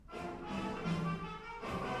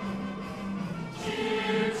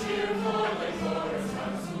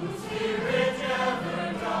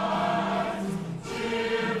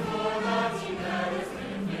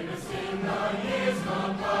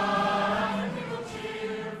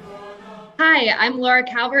Hi, I'm Laura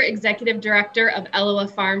Calvert, Executive Director of Ellowa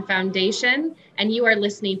Farm Foundation, and you are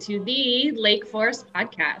listening to the Lake Forest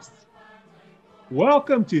Podcast.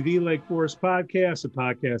 Welcome to the Lake Forest Podcast, a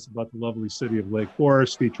podcast about the lovely city of Lake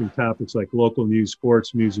Forest, featuring topics like local news,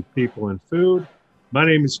 sports, music, people, and food. My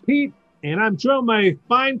name is Pete, and I'm joined by my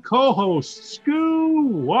fine co-host, Skoo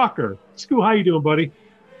Walker. Skoo, how you doing, buddy?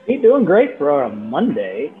 Pete, doing great for a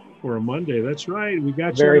Monday. For a Monday, that's right. We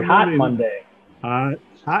got Very you hot Monday.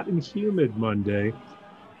 Hot and humid Monday.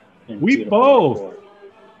 We both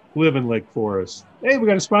live in Lake Forest. Hey, we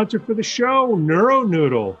got a sponsor for the show,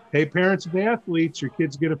 NeuroNoodle. Hey, parents of athletes, your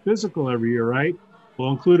kids get a physical every year, right?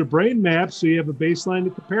 We'll include a brain map so you have a baseline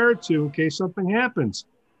to compare it to in case something happens.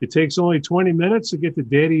 It takes only 20 minutes to get the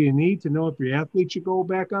data you need to know if your athlete should go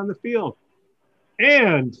back on the field.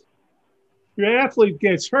 And if your athlete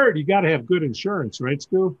gets hurt, you got to have good insurance, right,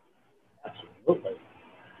 Stu? Absolutely.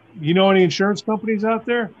 You know any insurance companies out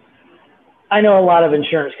there? I know a lot of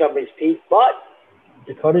insurance companies, Pete, but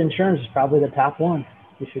Dakota Insurance is probably the top one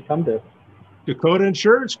you should come to. Dakota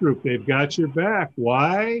Insurance Group, they've got your back.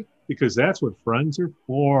 Why? Because that's what friends are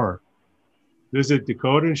for. Visit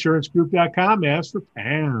DakotaInsuranceGroup.com, ask for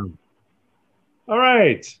Pam. All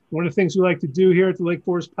right. One of the things we like to do here at the Lake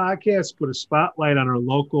Forest Podcast is put a spotlight on our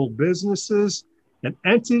local businesses and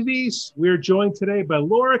entities. We are joined today by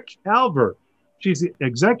Laura Calvert. She's the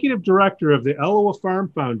Executive Director of the Ellowa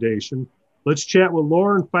Farm Foundation. Let's chat with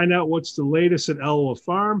Laura and find out what's the latest at Ellowa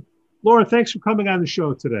Farm. Laura, thanks for coming on the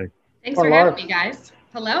show today. Thanks for having me, guys.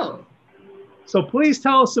 Hello. So please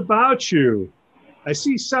tell us about you. I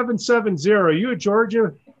see 770. Are you a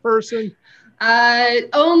Georgia person?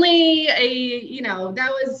 Only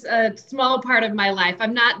that was a small part of my life.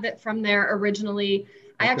 I'm not from there originally.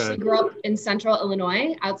 I actually grew up in central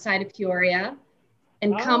Illinois, outside of Peoria,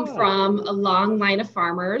 and come from a long line of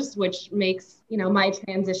farmers, which makes, my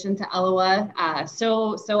transition to Ellowa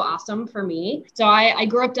so awesome for me. So I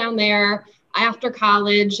grew up down there. After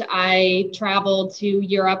college, I traveled to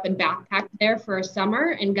Europe and backpacked there for a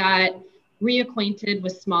summer and got reacquainted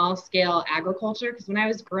with small scale agriculture. Because when I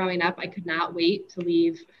was growing up, I could not wait to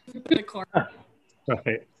leave the corporate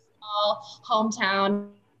small hometown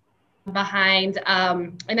behind.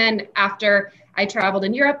 And then after I traveled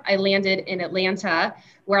in Europe, I landed in Atlanta,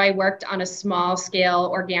 where I worked on a small scale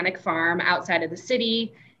organic farm outside of the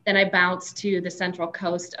city. Then I bounced to the central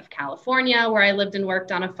coast of California, where I lived and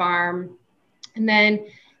worked on a farm. And then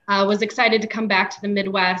was excited to come back to the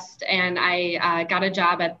Midwest, and I got a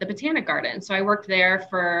job at the Botanic Garden. So I worked there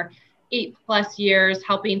for 8+ years,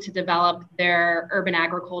 helping to develop their urban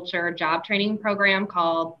agriculture job training program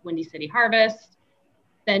called Windy City Harvest.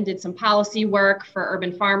 Then did some policy work for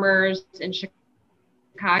urban farmers in Chicago,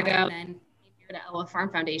 and then came here to Ellowa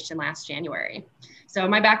Farm Foundation last January. So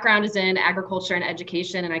my background is in agriculture and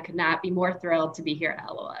education, and I could not be more thrilled to be here at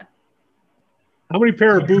Ellowa. How many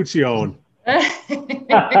pair of boots you own?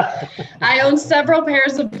 I own several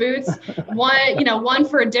pairs of boots, one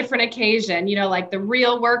for a different occasion, like the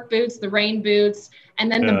real work boots, the rain boots,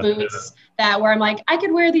 and then the boots where I'm like, I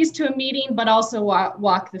could wear these to a meeting, but also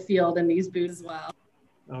walk the field in these boots as well.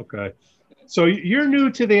 Okay. So you're new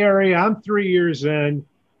to the area. I'm 3 years in.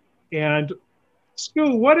 And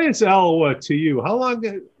Skoo, what is Ellowa to you? How long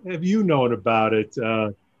have you known about it?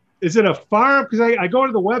 Is it a farm? Because I go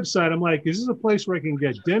to the website. I'm like, is this a place where I can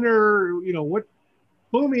get dinner? What?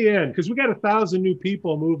 Pull me in, because we got 1,000 new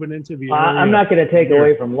people moving into the area. I'm not going to take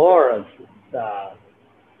away from Laura's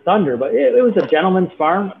thunder, but it was a gentleman's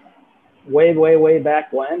farm way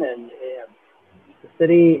back when, and the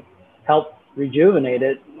city helped rejuvenate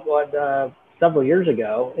it several years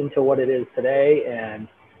ago into what it is today. And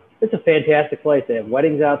it's a fantastic place. They have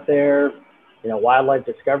weddings out there, wildlife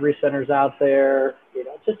discovery centers out there.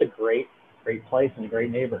 It's just a great place and a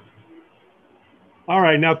great neighbor. All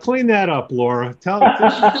right, now clean that up, Laura. Now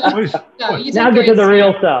get to the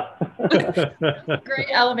real stuff. Great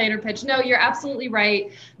elevator pitch. No, you're absolutely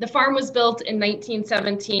right. The farm was built in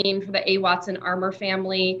 1917 for the A. Watson Armour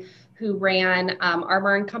family, who ran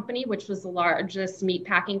Armour and Company, which was the largest meat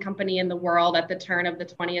packing company in the world at the turn of the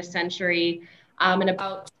 20th century. And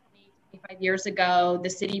about 25 years ago, the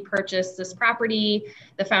city purchased this property.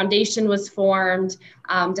 The foundation was formed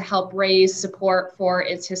to help raise support for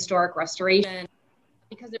its historic restoration.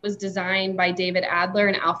 Because it was designed by David Adler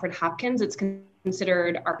and Alfred Hopkins, it's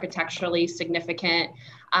considered architecturally significant.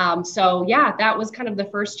 That was kind of the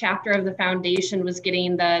first chapter of the foundation, was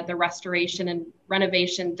getting the restoration and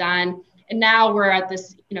renovation done. And now we're at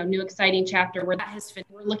this, new exciting chapter where that has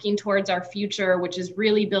finished. We're looking towards our future, which is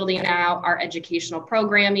really building out our educational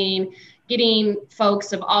programming, getting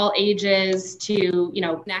folks of all ages to,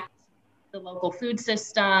 connect the local food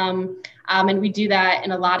system. And we do that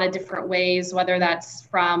in a lot of different ways, whether that's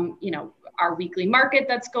from, our weekly market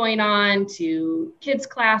that's going on, to kids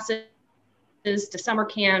classes, to summer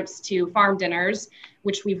camps, to farm dinners,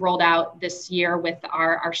 which we've rolled out this year with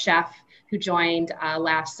our chef who joined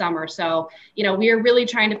last summer. So, we are really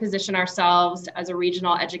trying to position ourselves as a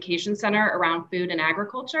regional education center around food and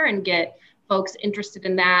agriculture and get folks interested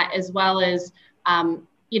in that, as well as,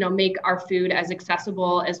 make our food as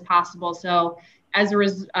accessible as possible. So as a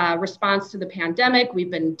response to the pandemic, we've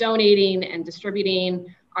been donating and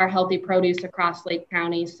distributing our healthy produce across Lake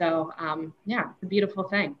County. So it's a beautiful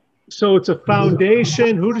thing. So it's a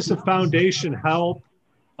foundation. Who does the foundation help?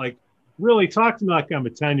 Like, really talk to me like I'm a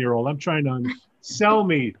 10-year-old. I'm trying to sell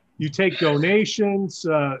me. You take donations.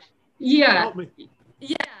 Yeah.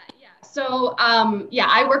 So,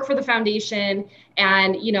 I work for the foundation,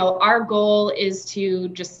 and, our goal is to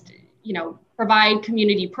just, provide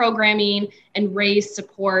community programming and raise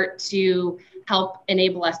support to help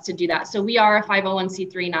enable us to do that. So we are a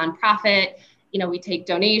 501c3 nonprofit. We take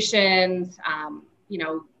donations,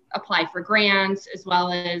 apply for grants, as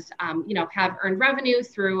well as, have earned revenue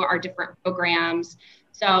through our different programs.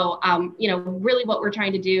 So, really what we're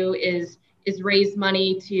trying to do is raise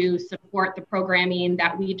money to support the programming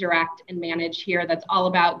that we direct and manage here. That's all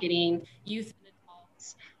about getting youth and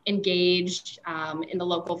adults engaged in the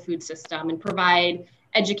local food system and provide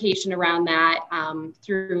education around that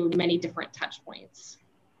through many different touch points.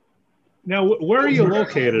 Now, where are you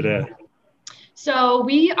located at? So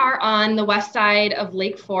we are on the west side of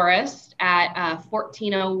Lake Forest at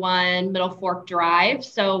 1401 Middle Fork Drive.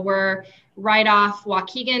 So we're right off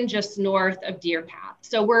Waukegan, just north of Deer Path.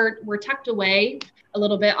 So we're tucked away a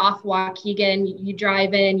little bit off Waukegan. You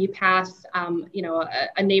drive in, you pass,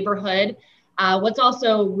 a neighborhood. What's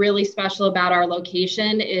also really special about our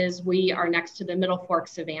location is we are next to the Middle Fork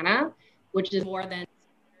Savanna, which is more than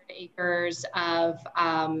 600 acres of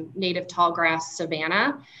native tallgrass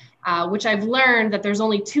savanna. Which I've learned that there's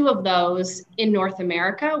only 2 of those in North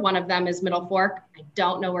America. One of them is Middle Fork. I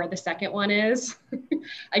don't know where the second one is.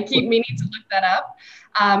 I keep meaning to look that up.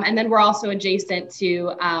 And then we're also adjacent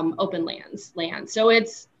to open land. So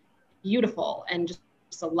it's beautiful and just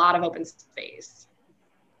a lot of open space.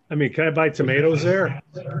 I mean, can I buy tomatoes there?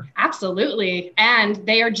 Absolutely. And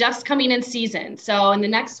they are just coming in season. So in the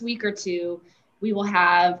next week or 2, we will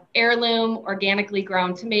have heirloom, organically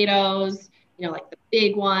grown tomatoes, like the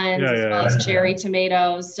big ones, as well as cherry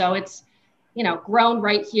tomatoes. So it's, grown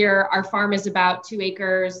right here. Our farm is about 2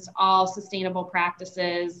 acres, all sustainable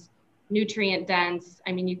practices, nutrient dense.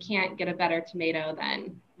 I mean, you can't get a better tomato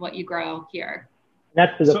than what you grow here.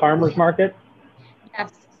 Next to the farmer's market?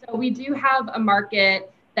 Yes. So we do have a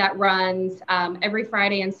market that runs every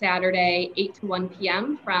Friday and Saturday, 8 to 1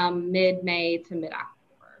 p.m. from mid-May to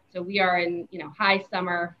mid-October. So we are in, high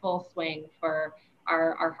summer, full swing for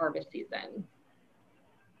our harvest season.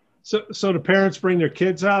 So the parents bring their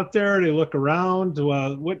kids out there, they look around,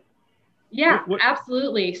 what?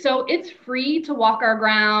 Absolutely. So it's free to walk our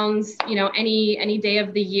grounds, any day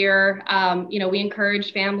of the year. We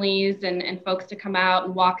encourage families and folks to come out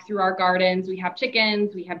and walk through our gardens. We have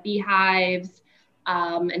chickens, we have beehives,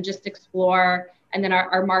 and just explore. And then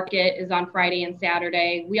our market is on Friday and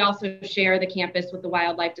Saturday. We also share the campus with the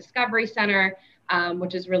Wildlife Discovery Center,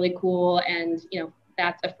 which is really cool. And,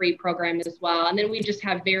 that's a free program as well. And then we just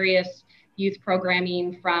have various youth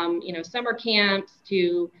programming from, summer camps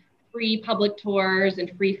to free public tours and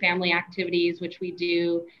free family activities, which we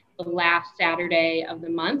do the last Saturday of the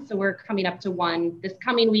month. So we're coming up to one this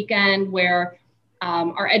coming weekend where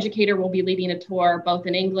our educator will be leading a tour both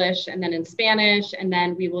in English and then in Spanish. And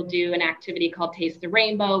then we will do an activity called Taste the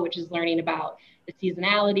Rainbow, which is learning about the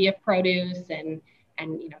seasonality of produce and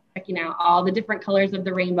checking out all the different colors of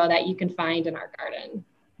the rainbow that you can find in our garden.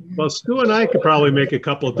 Well, Stu and I could probably make a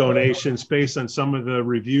couple of donations based on some of the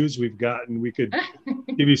reviews we've gotten. We could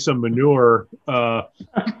give you some manure.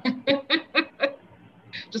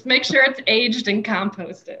 Just make sure it's aged and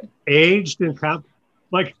composted. Aged and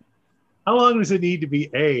like, how long does it need to be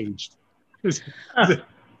aged?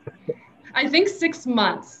 I think 6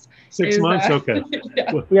 months. 6 months? Okay.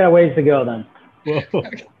 Yeah. We got a ways to go then. Well,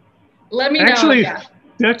 okay. Let me know. Actually,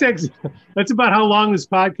 that's about how long this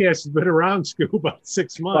podcast has been around, Scoop, about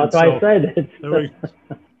 6 months. That's why I said.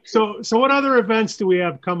 So what other events do we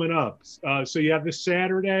have coming up? So you have this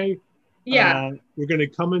Saturday. Yeah. We're going to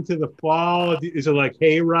come into the fall. Is it like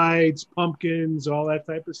hay rides, pumpkins, all that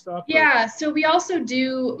type of stuff? Yeah. So we also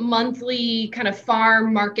do monthly kind of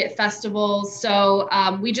farm market festivals. So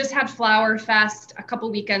we just had Flower Fest a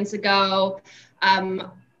couple weekends ago.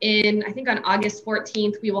 I think on August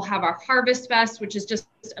 14th, we will have our Harvest Fest, which is just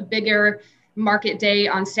a bigger market day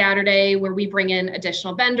on Saturday where we bring in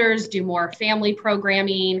additional vendors, do more family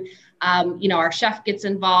programming. Our chef gets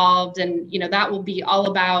involved, and, that will be all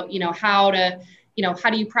about, how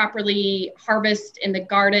do you properly harvest in the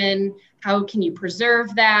garden? How can you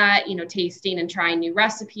preserve that, tasting and trying new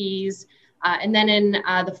recipes. And then in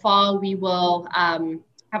the fall, we will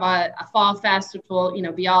have a fall fest, which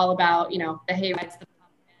will, be all about, the hay rides, the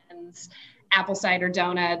pumpkins, apple cider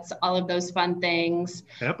donuts, all of those fun things.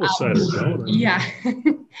 Apple cider donuts. Yeah.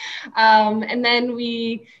 And then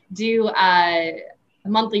we do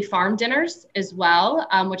monthly farm dinners as well,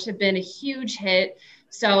 which have been a huge hit.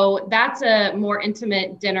 So that's a more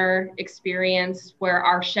intimate dinner experience where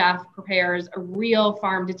our chef prepares a real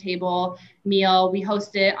farm to table meal. We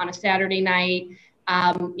host it on a Saturday night.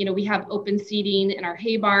 We have open seating in our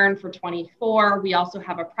hay barn for 24. We also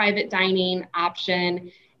have a private dining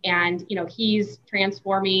option. And, he's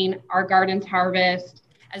transforming our garden's harvest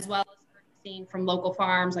as well as purchasing from local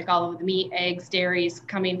farms, like all of the meat, eggs, dairies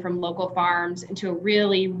coming from local farms, into a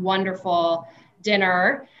really wonderful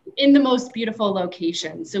dinner in the most beautiful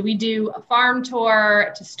location. So we do a farm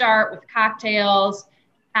tour to start with cocktails,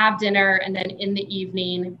 have dinner, and then in the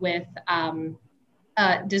evening with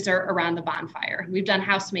dessert around the bonfire. We've done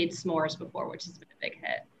house-made s'mores before, which has been a big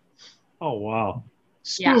hit. Oh, wow.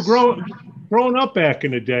 Stu, Yeah. growing up back in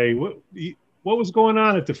the day, what was going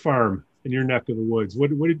on at the farm in your neck of the woods?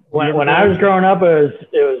 When I was growing up, it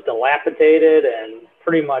was dilapidated and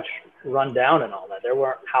pretty much run down and all that. There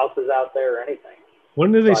weren't houses out there or anything.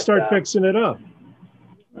 When did they start fixing it up?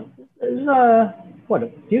 It was,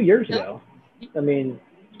 a few years ago. I mean,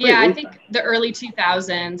 I think the early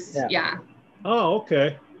 2000s. Yeah. Oh,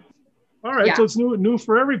 okay. All right. Yeah. So it's new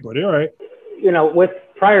for everybody. All right. With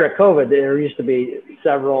prior to COVID, there used to be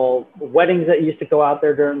several weddings that used to go out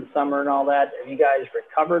there during the summer and all that. Have you guys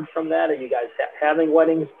recovered from that? Are you guys having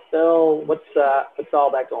weddings still? What's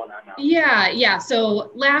all that going on now? Yeah.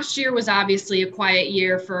 So last year was obviously a quiet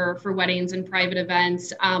year for weddings and private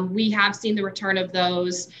events. We have seen the return of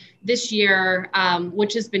those this year,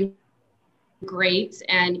 which has been great.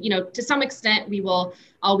 And, to some extent, we will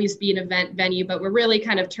always be an event venue, but we're really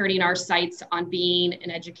kind of turning our sights on being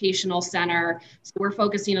an educational center. So we're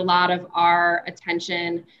focusing a lot of our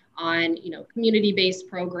attention on, community-based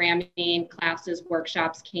programming, classes,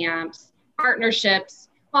 workshops, camps, partnerships,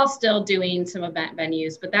 while still doing some event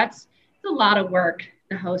venues. But that's a lot of work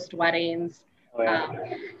to host weddings. Oh, yeah.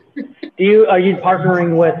 Are you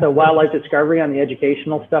partnering with Wildlife Discovery on the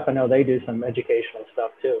educational stuff? I know they do some educational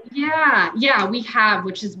stuff too. Yeah, we have,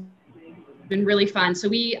 which has been really fun. So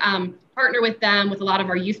we partner with them with a lot of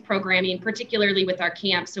our youth programming, particularly with our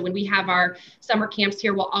camps. So when we have our summer camps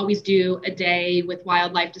here, we'll always do a day with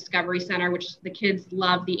Wildlife Discovery Center, which the kids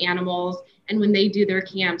love the animals. And when they do their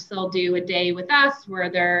camps, they'll do a day with us where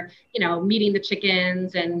they're, meeting the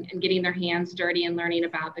chickens and getting their hands dirty and learning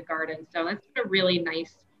about the garden. So that's been a really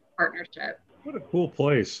nice partnership. What a cool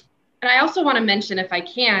place. And I also want to mention, if I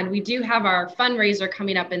can, we do have our fundraiser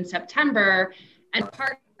coming up in September and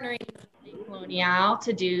partnering with Lake Colonial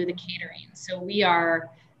to do the catering. So we are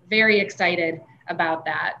very excited about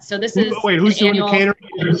that. So this is who's doing the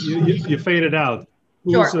catering? You faded out.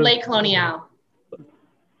 Lake Colonial.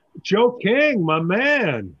 Joe King, my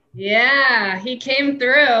man. Yeah, he came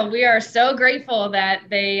through. We are so grateful that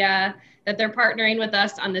they're partnering with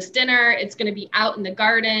us on this dinner. It's going to be out in the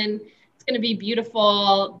garden. It's going to be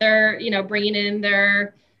beautiful. They're, bringing in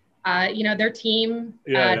their team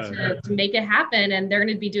to make it happen. And they're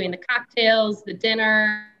going to be doing the cocktails, the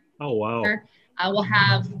dinner. Oh, wow. We'll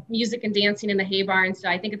have music and dancing in the hay barn. So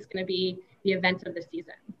I think it's going to be the event of the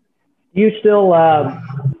season. You still,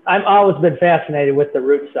 I've always been fascinated with the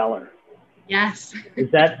root cellar. Yes.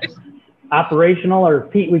 Is that operational, or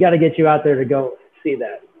Pete, we got to get you out there to go see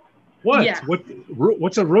that. What? Yeah.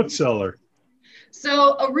 What's a root cellar?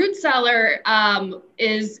 So a root cellar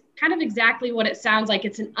is kind of exactly what it sounds like.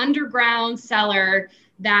 It's an underground cellar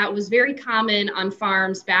that was very common on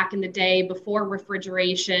farms back in the day before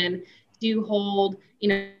refrigeration to hold,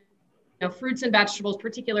 fruits and vegetables,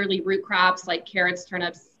 particularly root crops like carrots,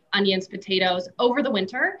 turnips, onions, potatoes over the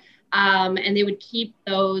winter. And they would keep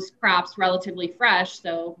those crops relatively fresh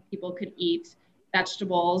so people could eat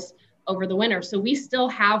vegetables over the winter. So we still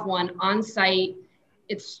have one on site.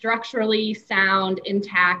 It's structurally sound,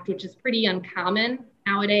 intact, which is pretty uncommon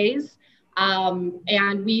nowadays.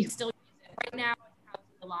 And we still use it right now. It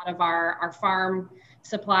houses a lot of our farm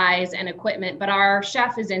supplies and equipment, but our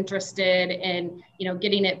chef is interested in,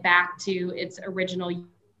 getting it back to its original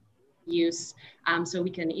use. So we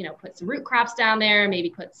can, put some root crops down there, maybe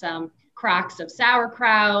put some crocks of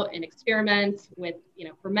sauerkraut and experiment with,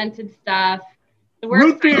 fermented stuff. So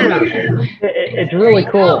Root beer. It's really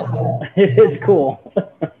cool. It is cool.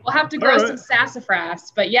 We'll have to grow some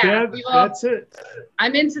sassafras, but that's it.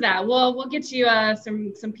 I'm into that. We'll get you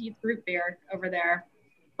some Pete's root beer over there.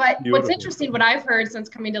 But Beautiful. What's interesting, what I've heard since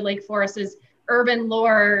coming to Lake Forest is urban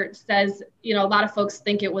lore says, a lot of folks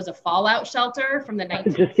think it was a fallout shelter from the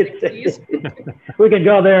 1960s. We can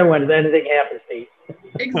go there when anything happens, Pete.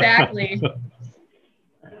 Exactly.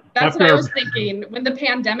 That's what I was thinking. When the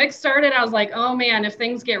pandemic started, I was like, oh man, if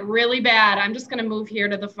things get really bad, I'm just going to move here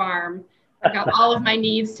to the farm. I've got all of my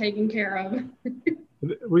needs taken care of.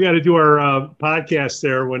 We got to do our podcast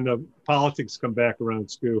there when the politics come back around,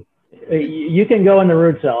 Stu. You can go in the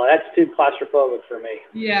root cell. That's too claustrophobic for me.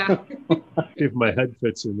 Yeah. If my head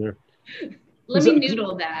fits in there. Let me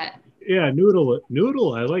noodle that. Yeah, noodle it.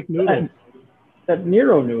 Noodle. I like noodle. That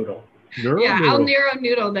Nero noodle. I'll Nero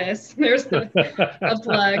noodle this. There's a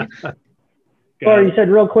plug. Or you said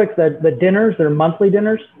real quick that the dinners, they're monthly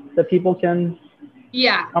dinners that people can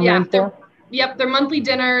come in for? Yep, they're monthly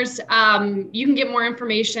dinners. You can get more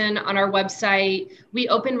information on our website. We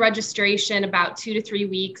open registration about 2 to 3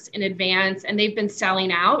 weeks in advance, and they've been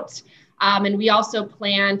selling out. And we also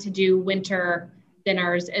plan to do winter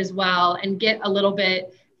dinners as well and get a little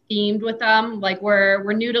bit themed with them. Like we're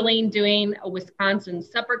noodling, doing a Wisconsin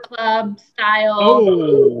Supper Club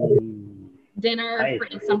style dinner for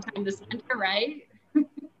sometime this winter, right?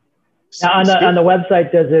 Now on the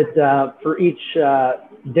website, does it for each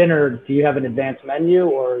dinner, do you have an advanced menu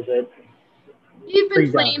or is it? We've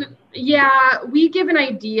been playing, we give an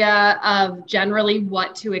idea of generally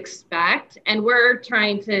what to expect, and we're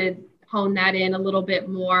trying to hone that in a little bit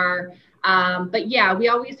more. But we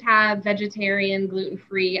always have vegetarian,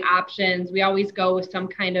 gluten-free options. We always go with some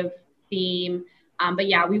kind of theme. But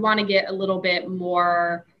we want to get a little bit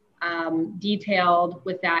more detailed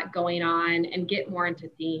with that going on and get more into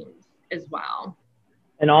themes as well.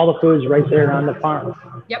 And all the food's right there on the farm.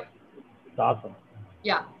 Yep. It's awesome.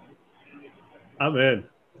 Yeah. I'm in.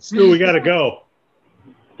 Stu, we got to go.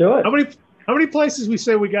 Do it. How many places we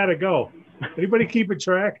say we got to go? Anybody keeping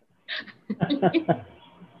track?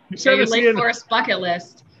 Your Lake Forest bucket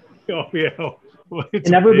list. Oh, yeah. Well,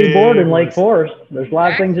 never be bored in Lake Forest. There's a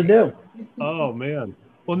lot of things to do. Oh, man.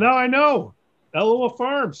 Well, now I know. Eloa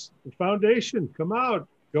Farms, the foundation. Come out.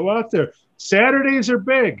 Go out there. Saturdays are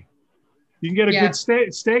big. You can get a good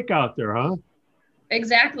steak out there, huh?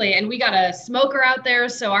 Exactly. And we got a smoker out there.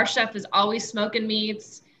 So our chef is always smoking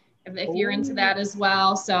meats if you're into that as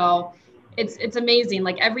well. So it's amazing.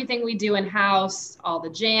 Like everything we do in-house, all the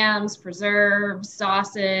jams, preserves,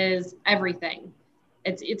 sauces, everything.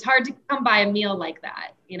 It's hard to come by a meal like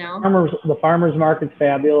that, The farmer's market's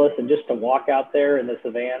fabulous. And just to walk out there in the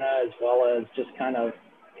savannah, as well as just kind of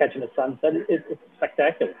catching the sunset, it's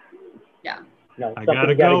spectacular. Yeah. Something you got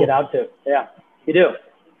to get out to. Yeah, you do.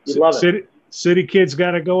 You love it. City kids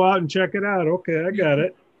got to go out and check it out. Okay, I got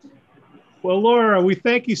it. Well, Laura, we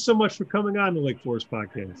thank you so much for coming on the Lake Forest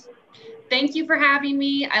Podcast. Thank you for having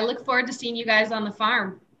me. I look forward to seeing you guys on the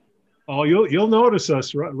farm. Oh, you'll notice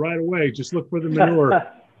us right away. Just look for the manure.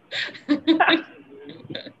 We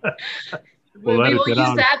will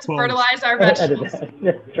use that to fertilize our vegetables.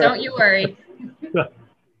 Don't you worry.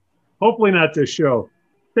 Hopefully not this show.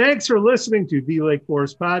 Thanks for listening to the Lake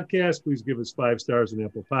Forest Podcast. Please give us 5 stars on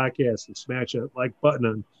Apple Podcasts and smash that like button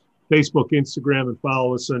on Facebook, Instagram, and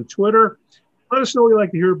follow us on Twitter. Let us know what you'd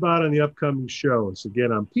like to hear about on the upcoming shows.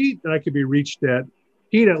 Again, I'm Pete, and I can be reached at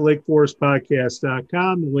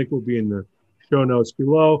pete@lakeforestpodcast.com. The link will be in the show notes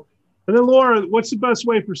below. And then, Laura, what's the best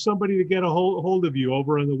way for somebody to get a hold of you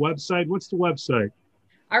over on the website? What's the website?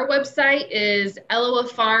 Our website is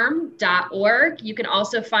eloafarm.org. You can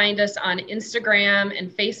also find us on Instagram and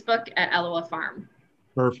Facebook at Eloa Farm.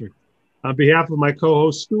 Perfect. On behalf of my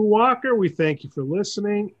co-host, Stu Walker, we thank you for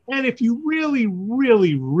listening. And if you really,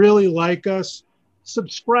 really, really like us,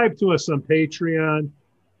 subscribe to us on Patreon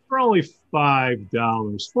for only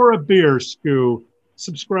 $5 for a beer, Stu.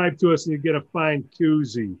 Subscribe to us and you get a fine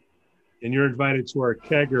koozie. And you're invited to our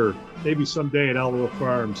kegger, maybe someday at Eloa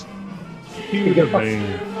Farms. Cue the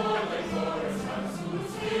band.